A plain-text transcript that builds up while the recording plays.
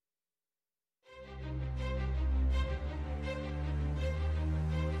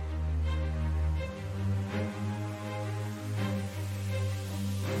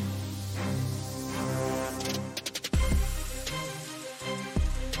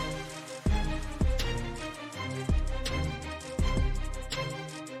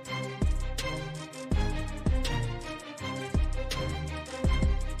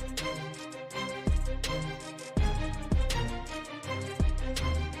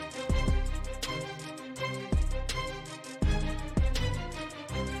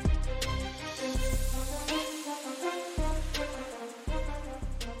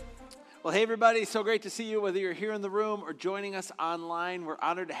Well, hey, everybody. So great to see you, whether you're here in the room or joining us online. We're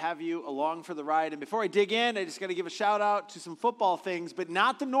honored to have you along for the ride. And before I dig in, I just got to give a shout out to some football things, but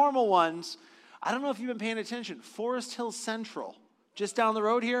not the normal ones. I don't know if you've been paying attention. Forest Hill Central, just down the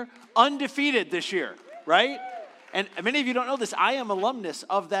road here, undefeated this year, right? And many of you don't know this. I am alumnus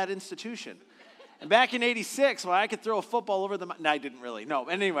of that institution. And back in '86, well, I could throw a football over the mountain. No, I didn't really. No,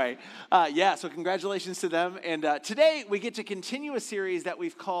 anyway, so congratulations to them. And today we get to continue a series that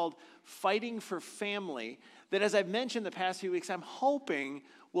we've called Fighting for Family, that, as I've mentioned the past few weeks, I'm hoping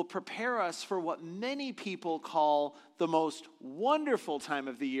will prepare us for what many people call the most wonderful time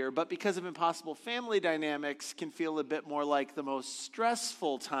of the year, but because of impossible family dynamics, can feel a bit more like the most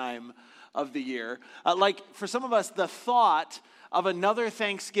stressful time of the year. Like for some of us, the thought of another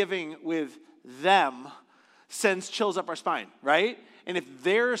Thanksgiving with them sends chills up our spine, right? And if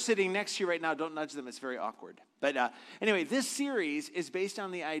they're sitting next to you right now, don't nudge them. It's very awkward. But anyway, this series is based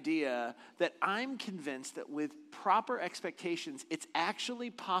on the idea that I'm convinced that with proper expectations, it's actually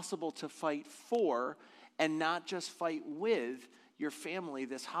possible to fight for and not just fight with your family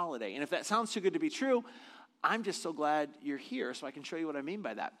this holiday. And if that sounds too good to be true, I'm just so glad you're here so I can show you what I mean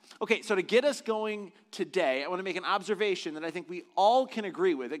by that. Okay, so to get us going today, I want to make an observation that I think we all can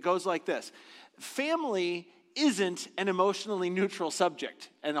agree with. It goes like this. Family isn't an emotionally neutral subject.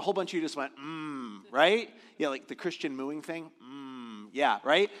 And a whole bunch of you just went, right? Yeah, like the Christian mooing thing. Yeah,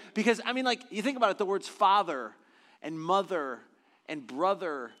 right? Because, I mean, like, you think about it, the words father and mother and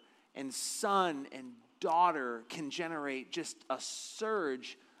brother and son and daughter can generate just a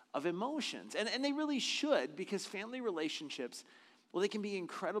surge of emotions. And they really should, because family relationships, well, they can be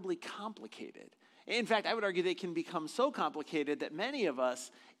incredibly complicated. In fact, I would argue they can become so complicated that many of us,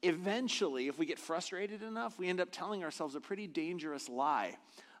 eventually, if we get frustrated enough, we end up telling ourselves a pretty dangerous lie.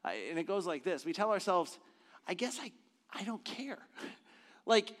 And it goes like this. We tell ourselves, I guess I don't care.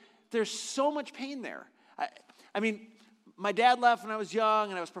 Like, there's so much pain there. I mean, my dad left when I was young,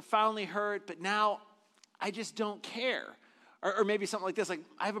 and I was profoundly hurt, but now I just don't care. Or maybe something like this, like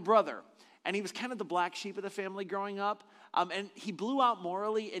I have a brother, and he was kind of the black sheep of the family growing up, and he blew out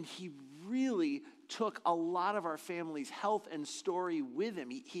morally, and he really took a lot of our family's health and story with him.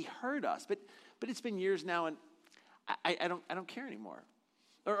 He hurt us, but it's been years now, and I don't care anymore.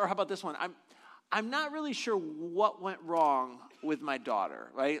 Or how about this one? I'm not really sure what went wrong with my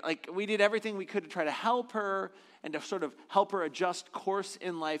daughter, right? Like, we did everything we could to try to help her and to sort of help her adjust course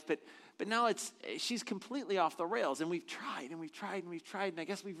in life, but now she's completely off the rails, and we've tried, and I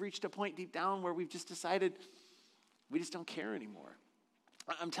guess we've reached a point deep down where we've just decided we just don't care anymore.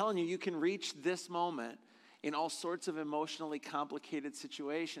 I'm telling you, you can reach this moment in all sorts of emotionally complicated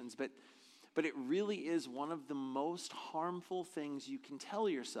situations, but it really is one of the most harmful things you can tell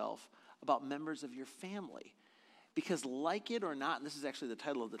yourself about members of your family. Because like it or not, and this is actually the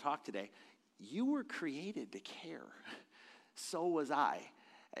title of the talk today, you were created to care. So was I.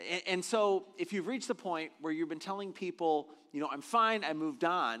 And so if you've reached the point where you've been telling people, I'm fine, I moved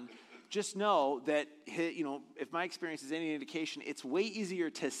on, just know that, if my experience is any indication, it's way easier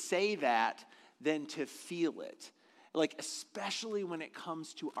to say that than to feel it. Like, especially when it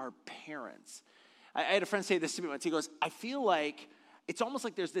comes to our parents. I had a friend say this to me once. He goes, I feel like it's almost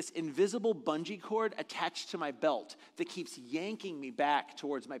like there's this invisible bungee cord attached to my belt that keeps yanking me back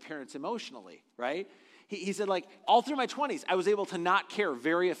towards my parents emotionally, right? He said, like, all through my 20s, I was able to not care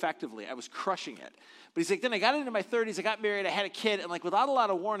very effectively. I was crushing it. But he's like, then I got into my 30s, I got married, I had a kid, and like without a lot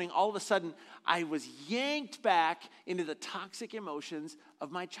of warning, all of a sudden, I was yanked back into the toxic emotions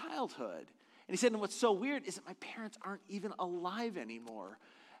of my childhood. And he said, and what's so weird is that my parents aren't even alive anymore.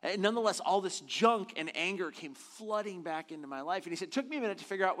 And nonetheless, all this junk and anger came flooding back into my life. And he said, it took me a minute to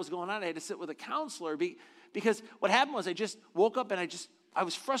figure out what was going on. I had to sit with a counselor because what happened was I just woke up and I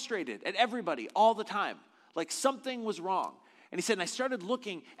was frustrated at everybody all the time. Like something was wrong. And he said, and I started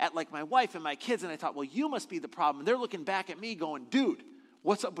looking at like my wife and my kids, and I thought, well, you must be the problem. And they're looking back at me going, dude,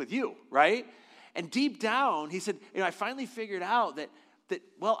 what's up with you, right? And deep down, he said, I finally figured out that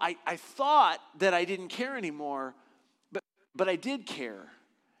I thought that I didn't care anymore, but I did care.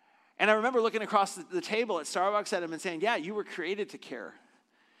 And I remember looking across the table at Starbucks at him and saying, yeah, you were created to care.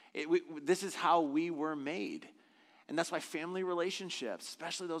 This is how we were made. And that's why family relationships,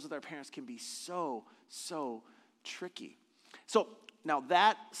 especially those with our parents, can be so, so tricky. So now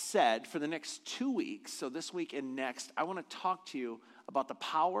that said, for the next 2 weeks, so this week and next, I want to talk to you about the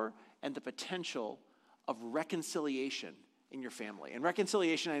power and the potential of reconciliation in your family. And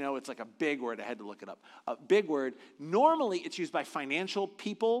reconciliation, I know it's like a big word. I had to look it up. A big word. Normally, it's used by financial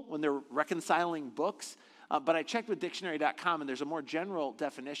people when they're reconciling books. But I checked with dictionary.com, and there's a more general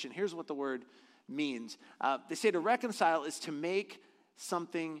definition. Here's what the word means. They say to reconcile is to make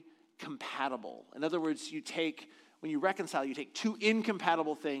something compatible. In other words, when you reconcile, you take two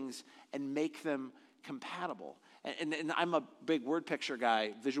incompatible things and make them compatible. And I'm a big word picture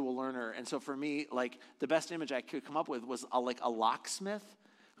guy, visual learner. And so for me, like the best image I could come up with was like a locksmith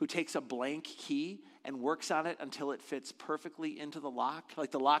who takes a blank key and works on it until it fits perfectly into the lock.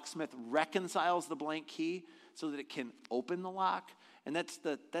 Like the locksmith reconciles the blank key so that it can open the lock. And that's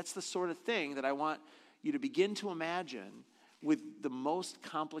the sort of thing that I want you to begin to imagine with the most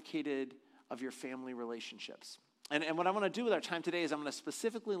complicated of your family relationships. And what I want to do with our time today is I'm going to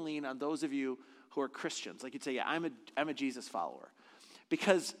specifically lean on those of you who are Christians. Like you'd say, yeah, I'm a Jesus follower.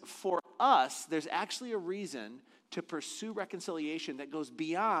 Because for us, there's actually a reason to pursue reconciliation that goes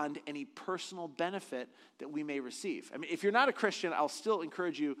beyond any personal benefit that we may receive. I mean, if you're not a Christian, I'll still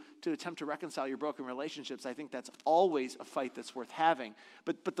encourage you to attempt to reconcile your broken relationships. I think that's always a fight that's worth having.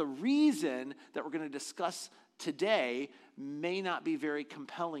 But the reason that we're going to discuss today may not be very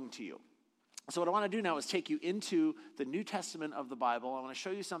compelling to you. So what I want to do now is take you into the New Testament of the Bible. I want to show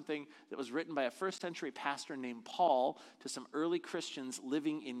you something that was written by a first-century pastor named Paul to some early Christians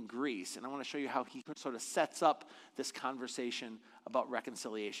living in Greece. And I want to show you how he sort of sets up this conversation about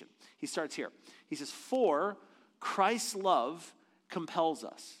reconciliation. He starts here. He says, "For Christ's love compels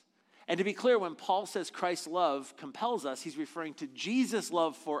us." And to be clear, when Paul says Christ's love compels us, he's referring to Jesus'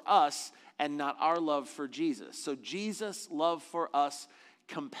 love for us and not our love for Jesus. So Jesus' love for us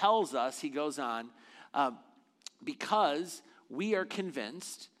compels us, he goes on, because we are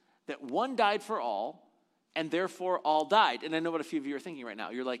convinced that one died for all, and therefore all died. And I know what a few of you are thinking right now.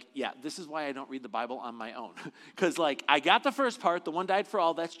 You're like, yeah, this is why I don't read the Bible on my own. Because like, I got the first part, the one died for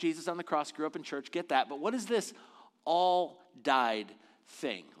all, that's Jesus on the cross, grew up in church, get that. But what is this all died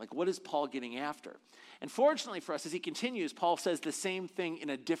thing? Like, what is Paul getting after? And fortunately for us, as he continues, Paul says the same thing in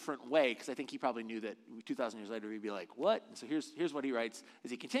a different way, because I think he probably knew that 2,000 years later he'd be like, what? And so here's what he writes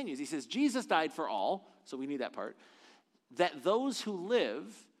as he continues. He says, Jesus died for all, so we need that part, that those who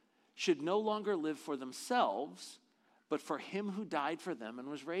live should no longer live for themselves, but for him who died for them and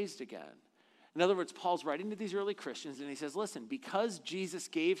was raised again. In other words, Paul's writing to these early Christians, and he says, listen, because Jesus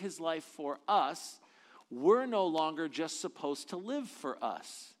gave his life for us, we're no longer just supposed to live for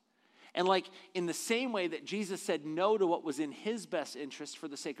us. And like in the same way that Jesus said no to what was in his best interest for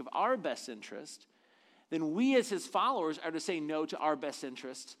the sake of our best interest, then we as his followers are to say no to our best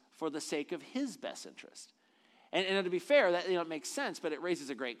interests for the sake of his best interest. And to be fair, that it makes sense, but it raises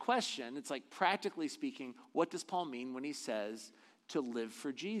a great question. It's like, practically speaking, what does Paul mean when he says to live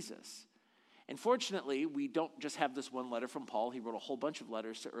for Jesus? And fortunately, we don't just have this one letter from Paul. He wrote a whole bunch of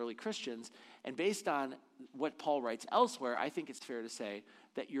letters to early Christians. And based on what Paul writes elsewhere, I think it's fair to say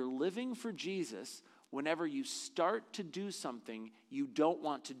that you're living for Jesus whenever you start to do something you don't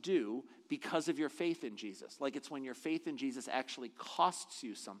want to do because of your faith in Jesus. Like it's when your faith in Jesus actually costs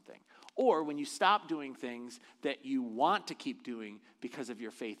you something. Or when you stop doing things that you want to keep doing because of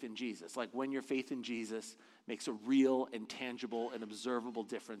your faith in Jesus. Like when your faith in Jesus makes a real and tangible and observable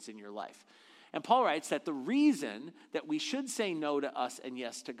difference in your life. And Paul writes that the reason that we should say no to us and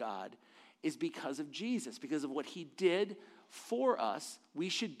yes to God is because of Jesus, because of what he did for us. We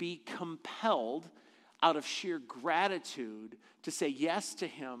should be compelled out of sheer gratitude to say yes to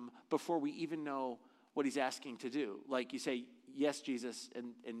him before we even know what he's asking to do. Like you say, yes, Jesus,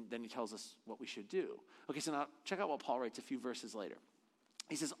 and then he tells us what we should do. Okay, so now check out what Paul writes a few verses later.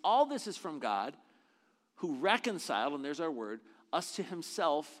 He says, all this is from God who reconciled, and there's our word, us to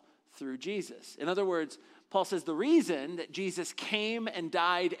himself through Jesus. In other words, Paul says the reason that Jesus came and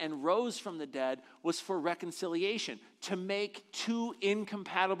died and rose from the dead was for reconciliation, to make two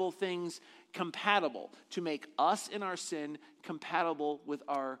incompatible things compatible, to make us in our sin compatible with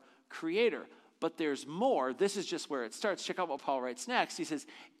our Creator. But there's more. This is just where it starts. Check out what Paul writes next. He says,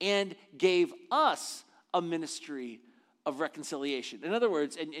 and gave us a ministry of reconciliation. In other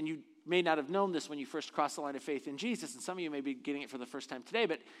words, and you may not have known this when you first crossed the line of faith in Jesus, and some of you may be getting it for the first time today,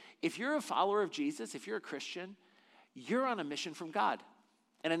 but if you're a follower of Jesus, if you're a Christian, you're on a mission from God.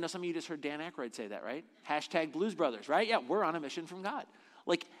 And I know some of you just heard Dan Aykroyd say that, right? Hashtag Blues Brothers, right? Yeah, we're on a mission from God.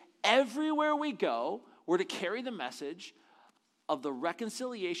 Like everywhere we go, we're to carry the message of the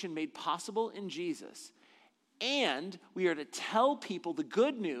reconciliation made possible in Jesus. And we are to tell people the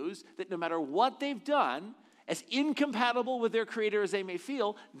good news that no matter what they've done, as incompatible with their Creator as they may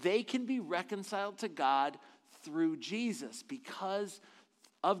feel, they can be reconciled to God through Jesus. Because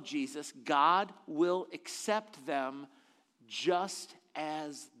of Jesus, God will accept them just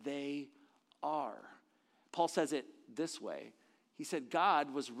as they are. Paul says it this way. He said,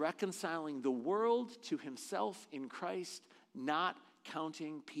 God was reconciling the world to himself in Christ, not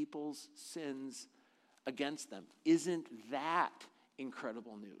counting people's sins against them. Isn't that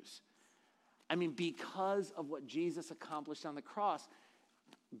incredible news? I mean, because of what Jesus accomplished on the cross,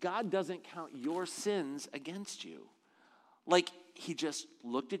 God doesn't count your sins against you. Like, he just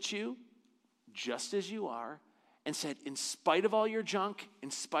looked at you just as you are and said, in spite of all your junk,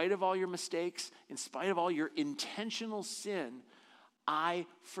 in spite of all your mistakes, in spite of all your intentional sin, I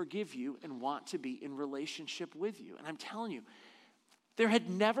forgive you and want to be in relationship with you. And I'm telling you, there had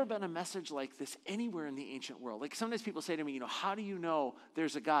never been a message like this anywhere in the ancient world. Like, sometimes people say to me, how do you know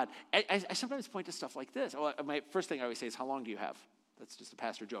there's a God? I sometimes point to stuff like this. Well, my first thing I always say is, how long do you have? That's just a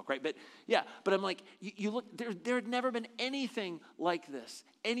pastor joke, right? But yeah, but I'm like, you look, there had never been anything like this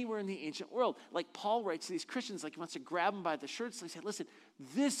anywhere in the ancient world. Like, Paul writes to these Christians, like, he wants to grab them by the shirt. So he said, listen,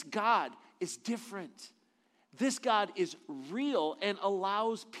 this God is different. This God is real and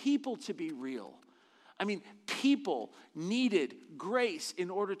allows people to be real. I mean, people needed grace in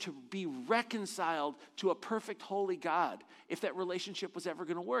order to be reconciled to a perfect, holy God if that relationship was ever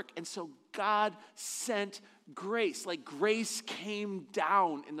going to work. And so God sent grace. Like, grace came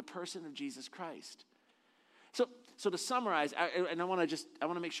down in the person of Jesus Christ. So to summarize, I want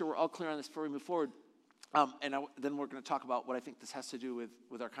to make sure we're all clear on this before we move forward. Then we're going to talk about what I think this has to do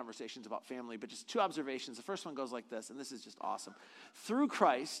with our conversations about family. But just two observations. The first one goes like this, and this is just awesome. Through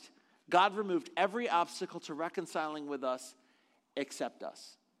Christ, God removed every obstacle to reconciling with us except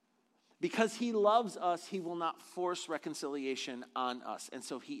us. Because he loves us, he will not force reconciliation on us. And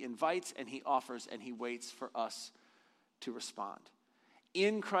so he invites and he offers and he waits for us to respond.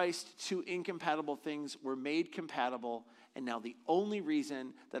 In Christ, two incompatible things were made compatible, and now the only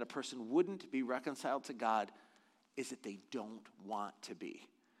reason that a person wouldn't be reconciled to God is that they don't want to be.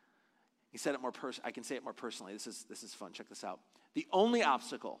 He said it more I can say it more personally. This is fun. Check this out. The only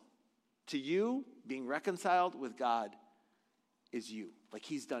obstacle to you being reconciled with God is you. Like,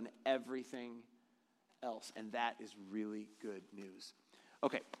 he's done everything else, and that is really good news.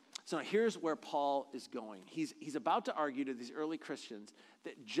 Okay, so now here's where Paul is going. He's about to argue to these early Christians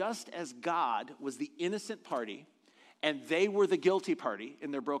that just as God was the innocent party and they were the guilty party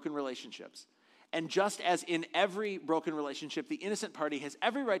in their broken relationships, and just as in every broken relationship, the innocent party has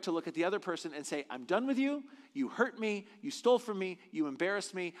every right to look at the other person and say, I'm done with you, you hurt me, you stole from me, you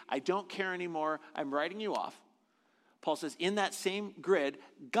embarrassed me, I don't care anymore, I'm writing you off. Paul says, in that same grid,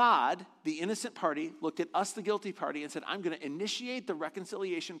 God, the innocent party, looked at us, the guilty party, and said, I'm going to initiate the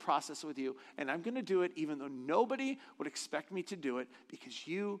reconciliation process with you, and I'm going to do it even though nobody would expect me to do it because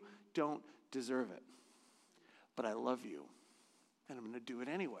you don't deserve it. But I love you, and I'm going to do it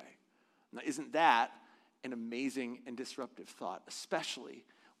anyway. Now, isn't that an amazing and disruptive thought, especially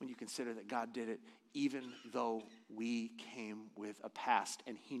when you consider that God did it even though we came with a past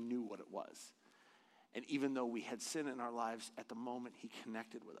and he knew what it was? And even though we had sin in our lives at the moment he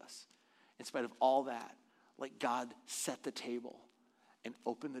connected with us, in spite of all that, like, God set the table and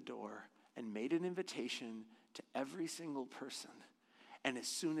opened the door and made an invitation to every single person. And as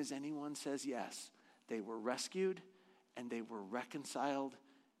soon as anyone says yes, they were rescued and they were reconciled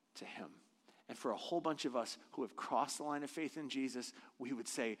to him. And for a whole bunch of us who have crossed the line of faith in Jesus, we would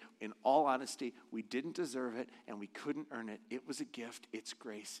say, in all honesty, we didn't deserve it and we couldn't earn it. It was a gift. It's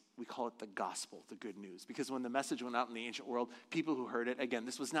grace. We call it the gospel, the good news. Because when the message went out in the ancient world, people who heard it, again,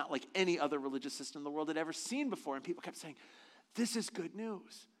 this was not like any other religious system the world had ever seen before. And people kept saying, this is good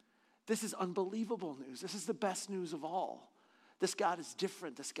news. This is unbelievable news. This is the best news of all. This God is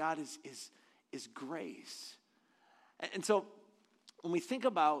different. This God is grace. And so when we think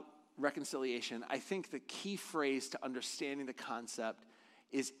about reconciliation, I think the key phrase to understanding the concept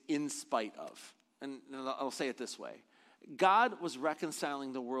is in spite of. And I'll say it this way. God was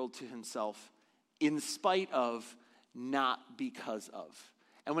reconciling the world to himself in spite of, not because of.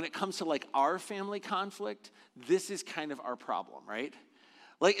 And when it comes to like our family conflict, this is kind of our problem, right?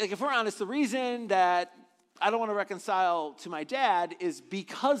 Like if we're honest, the reason that I don't want to reconcile to my dad is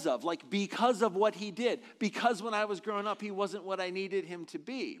because of what he did. Because when I was growing up, he wasn't what I needed him to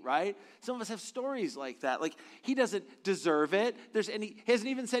be, right? Some of us have stories like that. Like, he doesn't deserve it. He hasn't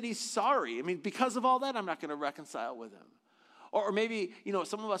even said he's sorry. I mean, because of all that, I'm not going to reconcile with him. Or maybe,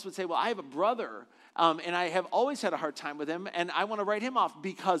 some of us would say, well, I have a brother, and I have always had a hard time with him, and I want to write him off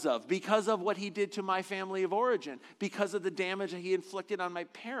because of what he did to my family of origin, because of the damage that he inflicted on my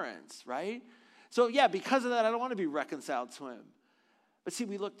parents, right? So yeah, because of that, I don't want to be reconciled to him. But see,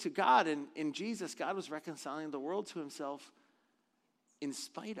 we look to God, and in Jesus, God was reconciling the world to himself in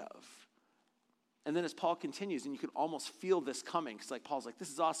spite of. And then as Paul continues, and you can almost feel this coming, because Paul's like, this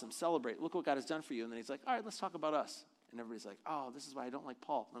is awesome, celebrate, look what God has done for you. And then he's like, all right, let's talk about us. And everybody's like, oh, this is why I don't like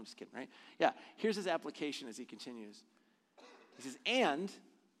Paul. No, I'm just kidding, right? Yeah, here's his application as he continues. He says, and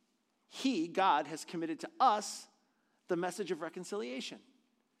he, God, has committed to us the message of reconciliation.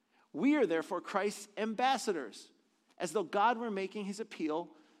 We are therefore Christ's ambassadors, as though God were making his appeal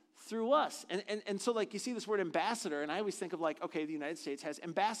through us. And so, like, you see this word ambassador, and I always think of, like, okay, the United States has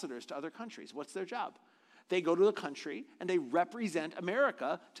ambassadors to other countries. What's their job? They go to a country, and they represent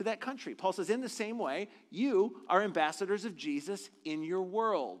America to that country. Paul says, in the same way, you are ambassadors of Jesus in your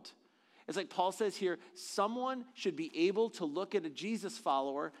world. It's like Paul says here, someone should be able to look at a Jesus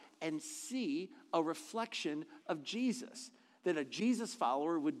follower and see a reflection of Jesus. That a Jesus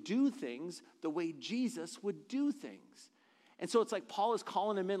follower would do things the way Jesus would do things. And so it's like Paul is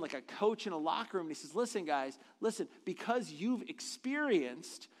calling him in like a coach in a locker room. And he says, listen, guys, listen, because you've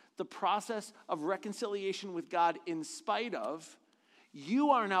experienced the process of reconciliation with God in spite of, you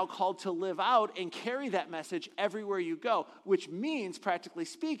are now called to live out and carry that message everywhere you go, which means, practically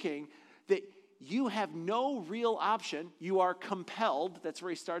speaking, that you have no real option. You are compelled, that's where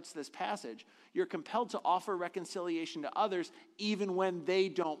he starts this passage, you're compelled to offer reconciliation to others even when they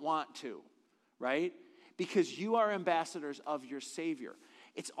don't want to, right? Because you are ambassadors of your Savior.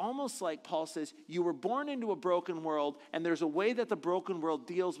 It's almost like Paul says, you were born into a broken world, and there's a way that the broken world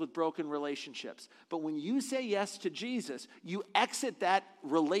deals with broken relationships. But when you say yes to Jesus, you exit that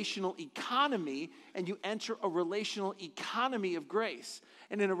relational economy, and you enter a relational economy of grace.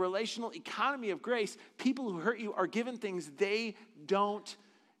 And in a relational economy of grace, people who hurt you are given things they don't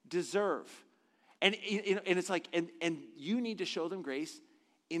deserve. And it's like, and you need to show them grace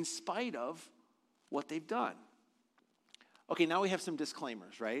in spite of what they've done. Okay, now we have some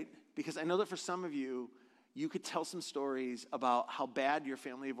disclaimers, right? Because I know that for some of you, you could tell some stories about how bad your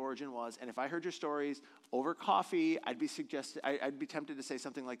family of origin was. And if I heard your stories over coffee, I'd be tempted to say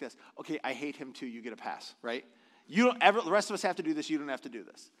something like this. Okay, I hate him too, you get a pass, right? The rest of us have to do this, you don't have to do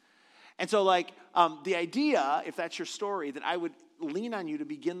this. And so, like, the idea, if that's your story, that I would lean on you to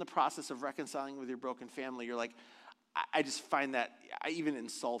begin the process of reconciling with your broken family, you're like, I just find that even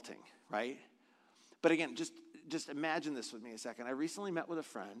insulting, right? But again, just imagine this with me a second. I recently met with a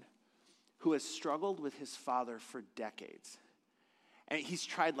friend who has struggled with his father for decades. And he's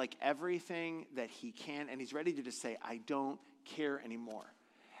tried, like, everything that he can, and he's ready to just say, I don't care anymore.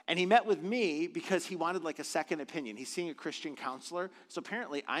 And he met with me because he wanted, like, a second opinion. He's seeing a Christian counselor. So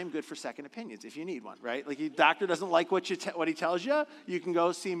apparently I'm good for second opinions if you need one, right? Like, your doctor doesn't like what he tells you, you can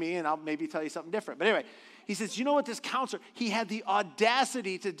go see me and I'll maybe tell you something different. But anyway, he says, you know what this counselor, he had the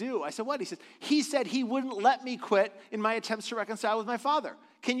audacity to do. I said, what? He said he wouldn't let me quit in my attempts to reconcile with my father.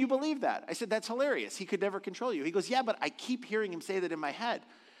 Can you believe that? I said, that's hilarious. He could never control you. He goes, yeah, but I keep hearing him say that in my head.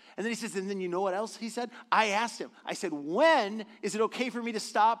 And then he says, and then you know what else he said? I asked him, I said, when is it okay for me to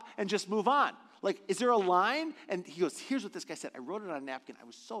stop and just move on? Like, is there a line? And he goes, here's what this guy said. I wrote it on a napkin. I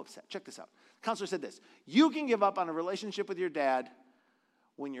was so upset. Check this out. The counselor said this: you can give up on a relationship with your dad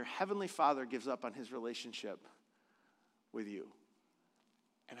when your heavenly Father gives up on his relationship with you.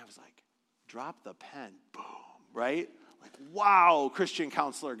 And I was like, drop the pen. Boom, right? Like, wow, Christian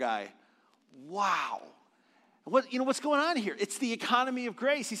counselor guy. Wow. What's going on here? It's the economy of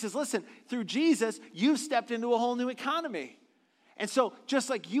grace. He says, listen, through Jesus, you've stepped into a whole new economy. And so just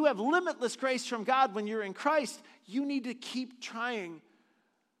like you have limitless grace from God when you're in Christ, you need to keep trying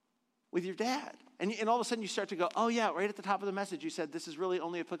with your dad. And all of a sudden you start to go, oh yeah, right at the top of the message, you said this is really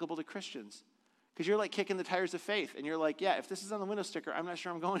only applicable to Christians. Because you're like kicking the tires of faith. And you're like, yeah, if this is on the window sticker, I'm not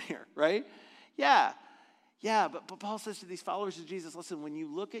sure I'm going here, right? Yeah, but Paul says to these followers of Jesus, listen, when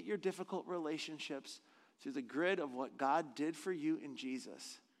you look at your difficult relationships through the grid of what God did for you in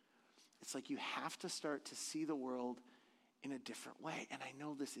Jesus, it's like you have to start to see the world in a different way. And I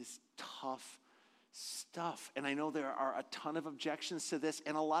know this is tough stuff. And I know there are a ton of objections to this,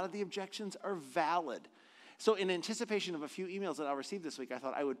 and a lot of the objections are valid. So in anticipation of a few emails that I'll receive this week, I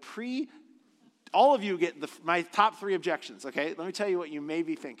thought I would all of you get my top 3 objections, okay? Let me tell you what you may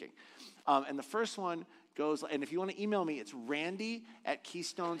be thinking. And the first one goes, and if you want to email me, it's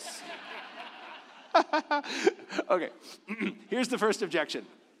randy@keystones. Okay, here's the first objection.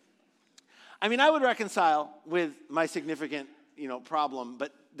 I mean, I would reconcile with my significant, problem,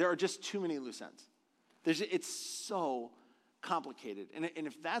 but there are just too many loose ends. It's so complicated. And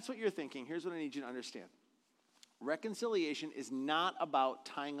if that's what you're thinking, here's what I need you to understand. Reconciliation is not about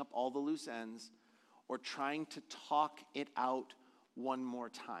tying up all the loose ends or trying to talk it out one more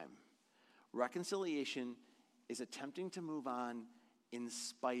time. Reconciliation is attempting to move on in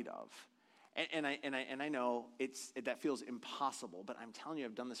spite of. And I know that feels impossible, but I'm telling you,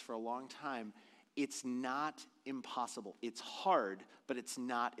 I've done this for a long time. It's not impossible. It's hard, but it's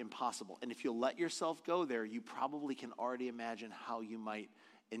not impossible. And if you'll let yourself go there, you probably can already imagine how you might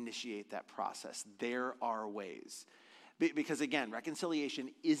initiate that process. There are ways. Because again,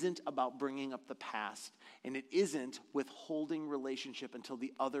 reconciliation isn't about bringing up the past, and it isn't withholding relationship until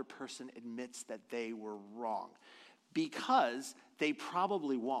the other person admits that they were wrong, because they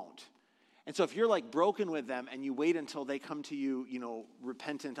probably won't. And so if you're like broken with them and you wait until they come to you,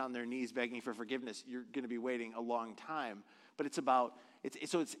 repentant on their knees begging for forgiveness, you're going to be waiting a long time. But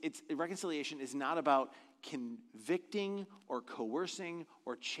reconciliation is not about convicting or coercing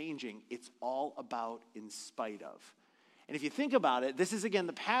or changing. It's all about in spite of. And if you think about it, this is again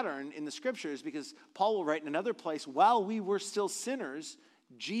the pattern in the scriptures, because Paul will write in another place, while we were still sinners,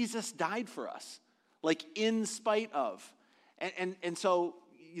 Jesus died for us, like in spite of. And so,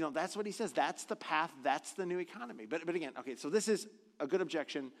 that's what he says. That's the path. That's the new economy. But again, okay, so this is a good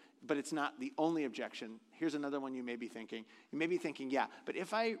objection, but it's not the only objection. Here's another one you may be thinking. You may be thinking, yeah, but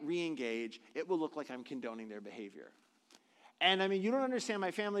if I re-engage, it will look like I'm condoning their behavior. And I mean, you don't understand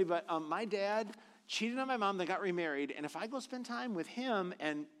my family, but my dad cheated on my mom, they got remarried, and if I go spend time with him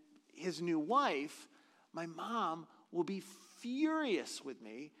and his new wife, my mom will be furious with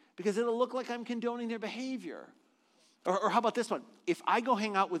me because it'll look like I'm condoning their behavior. Or how about this one? If I go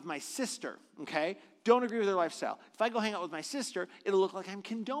hang out with my sister, okay, don't agree with her lifestyle. If I go hang out with my sister, it'll look like I'm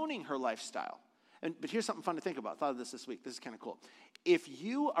condoning her lifestyle. But here's something fun to think about. I thought of this week. This is kind of cool. If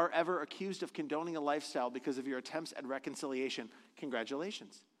you are ever accused of condoning a lifestyle because of your attempts at reconciliation,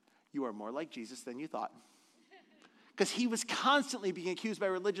 congratulations. You are more like Jesus than you thought. Because he was constantly being accused by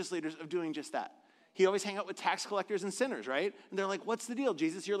religious leaders of doing just that. He always hang out with tax collectors and sinners, right? And they're like, what's the deal,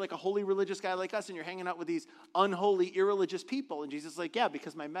 Jesus? You're like a holy religious guy like us, and you're hanging out with these unholy, irreligious people. And Jesus is like, yeah,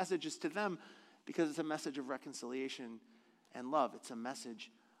 because my message is to them, because it's a message of reconciliation and love. It's a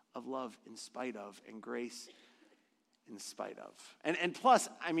message of love in spite of, and grace in spite of. And plus,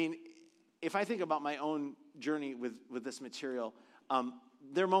 I mean, if I think about my own journey with this material,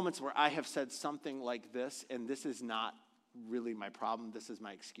 there are moments where I have said something like this, and this is not really my problem. This is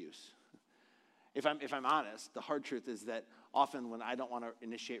my excuse. If I'm honest, the hard truth is that often when I don't want to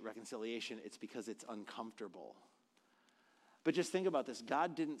initiate reconciliation, it's because it's uncomfortable. But just think about this.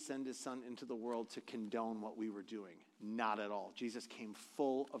 God didn't send his son into the world to condone what we were doing. Not at all. Jesus came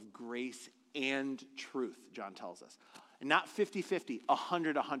full of grace and truth, John tells us. And not 50-50,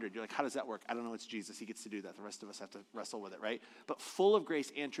 100-100. You're like, how does that work? I don't know, it's Jesus. He gets to do that. The rest of us have to wrestle with it, right? But full of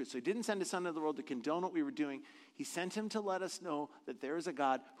grace and truth. So he didn't send his son into the world to condone what we were doing. He sent him to let us know that there is a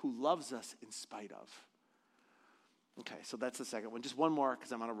God who loves us in spite of. Okay, so that's the second one. Just one more,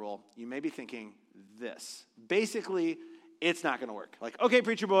 because I'm on a roll. You may be thinking this. Basically, it's not going to work. Like, okay,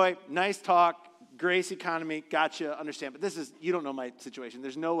 preacher boy, nice talk, grace economy, gotcha, understand. But you don't know my situation.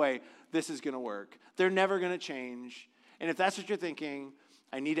 There's no way this is going to work. They're never going to change. And if that's what you're thinking,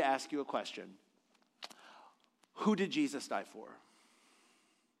 I need to ask you a question. Who did Jesus die for?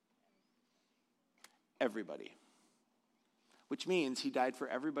 Everybody. Which means he died for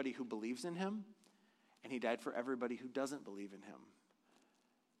everybody who believes in him, and he died for everybody who doesn't believe in him.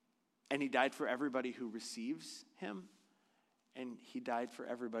 And he died for everybody who receives him, and he died for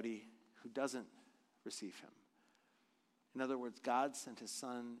everybody who doesn't receive him. In other words, God sent his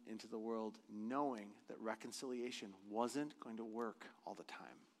son into the world knowing that reconciliation wasn't going to work all the time.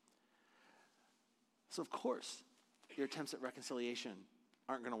 So of course, your attempts at reconciliation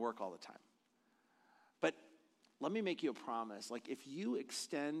aren't going to work all the time. But let me make you a promise. Like, if you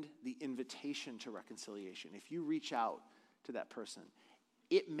extend the invitation to reconciliation, if you reach out to that person,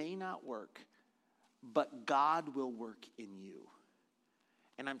 it may not work, but God will work in you.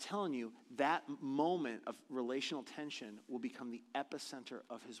 And I'm telling you, that moment of relational tension will become the epicenter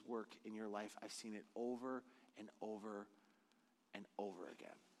of his work in your life. I've seen it over and over and over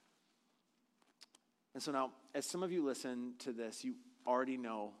again. And so now, as some of you listen to this, you already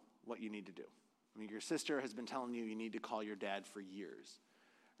know what you need to do. I mean, your sister has been telling you need to call your dad for years.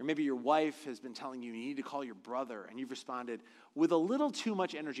 Or maybe your wife has been telling you need to call your brother, and you've responded with a little too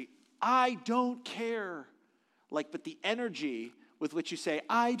much energy. I don't care. But the energy with which you say,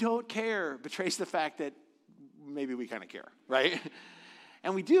 I don't care, betrays the fact that maybe we kind of care, right?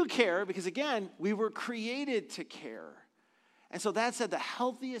 And we do care because, again, we were created to care. And so that said, the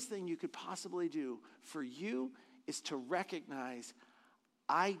healthiest thing you could possibly do for you is to recognize,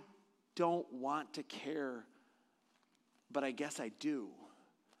 I don't want to care, but I guess I do.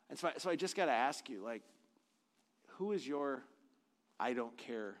 And so I just got to ask you, who is your I don't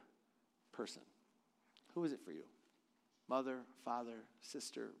care person? Who is it for you? Mother, father,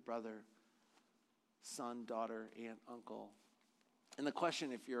 sister, brother, son, daughter, aunt, uncle. And the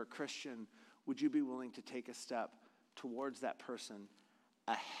question, if you're a Christian, would you be willing to take a step towards that person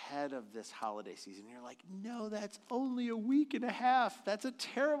ahead of this holiday season? You're like, no, that's only a week and a half. That's a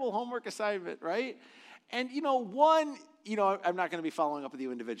terrible homework assignment, right? And, one, I'm not going to be following up with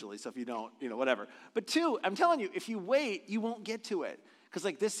you individually, so if you don't, whatever. But two, I'm telling you, if you wait, you won't get to it.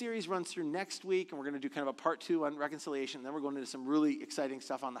 Because this series runs through next week, and we're going to do kind of a part 2 on reconciliation. And then we're going into some really exciting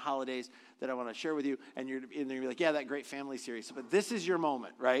stuff on the holidays that I want to share with you. And you're going to be like, yeah, that great family series. But this is your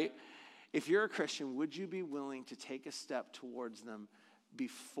moment, right? If you're a Christian, would you be willing to take a step towards them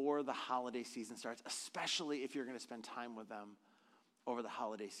before the holiday season starts, especially if you're going to spend time with them over the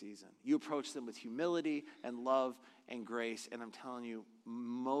holiday season? You approach them with humility and love and grace, and I'm telling you,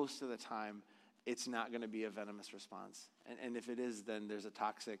 most of the time, it's not going to be a venomous response. And if it is, then there's a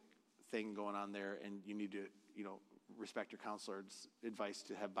toxic thing going on there, and you need to, respect your counselor's advice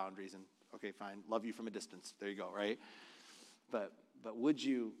to have boundaries, and okay, fine, love you from a distance. There you go, right? But would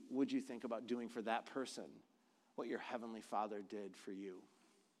you think about doing for that person what your Heavenly Father did for you?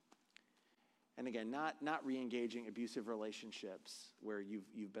 And again, not re-engaging abusive relationships where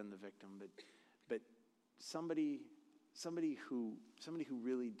you've been the victim, but somebody who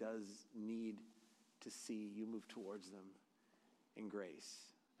really does need to see you move towards them in grace.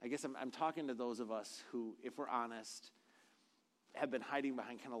 I guess I'm talking to those of us who, if we're honest, have been hiding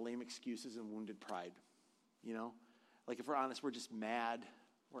behind kind of lame excuses and wounded pride. If we're honest, we're just mad,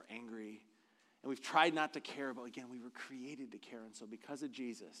 we're angry, and we've tried not to care, but again, we were created to care. And so because of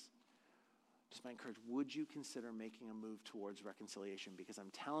Jesus, just my encouragement, would you consider making a move towards reconciliation? Because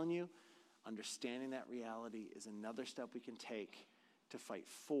I'm telling you, understanding that reality is another step we can take to fight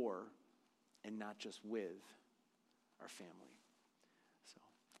for and not just with our family. So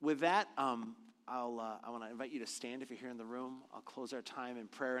with that, I want to invite you to stand if you're here in the room. I'll close our time in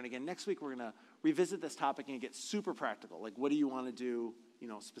prayer. And again, next week we're going to revisit this topic and get super practical. What do you want to do,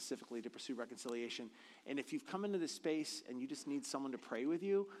 specifically to pursue reconciliation? And if you've come into this space and you just need someone to pray with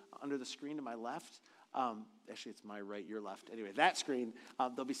you, under the screen to my left, actually it's my right, your left. Anyway, that screen,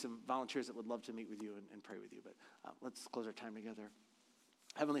 there'll be some volunteers that would love to meet with you and pray with you. But let's close our time together.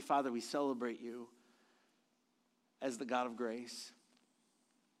 Heavenly Father, we celebrate you as the God of grace,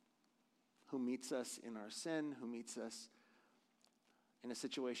 who meets us in our sin, who meets us in a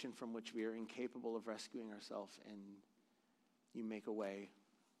situation from which we are incapable of rescuing ourselves, and you make a way.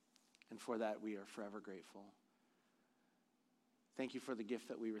 And for that, we are forever grateful. Thank you for the gift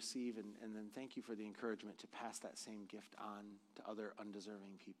that we receive, and then thank you for the encouragement to pass that same gift on to other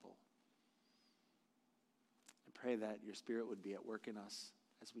undeserving people. I pray that your Spirit would be at work in us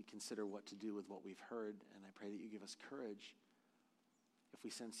as we consider what to do with what we've heard, and I pray that you give us courage if we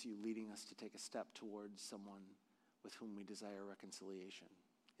sense you leading us to take a step towards someone with whom we desire reconciliation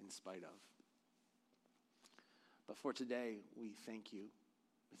in spite of. But for today, we thank you.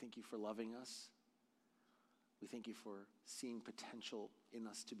 We thank you for loving us. We thank you for seeing potential in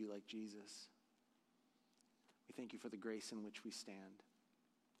us to be like Jesus. We thank you for the grace in which we stand.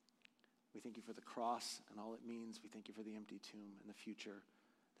 We thank you for the cross and all it means. We thank you for the empty tomb and the future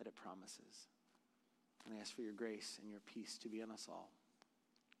that it promises. And I ask for your grace and your peace to be on us all.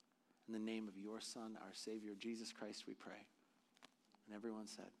 In the name of your Son, our Savior, Jesus Christ, we pray. And everyone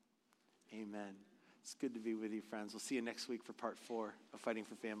said, amen. It's good to be with you, friends. We'll see you next week for part 4 of Fighting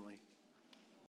for Family.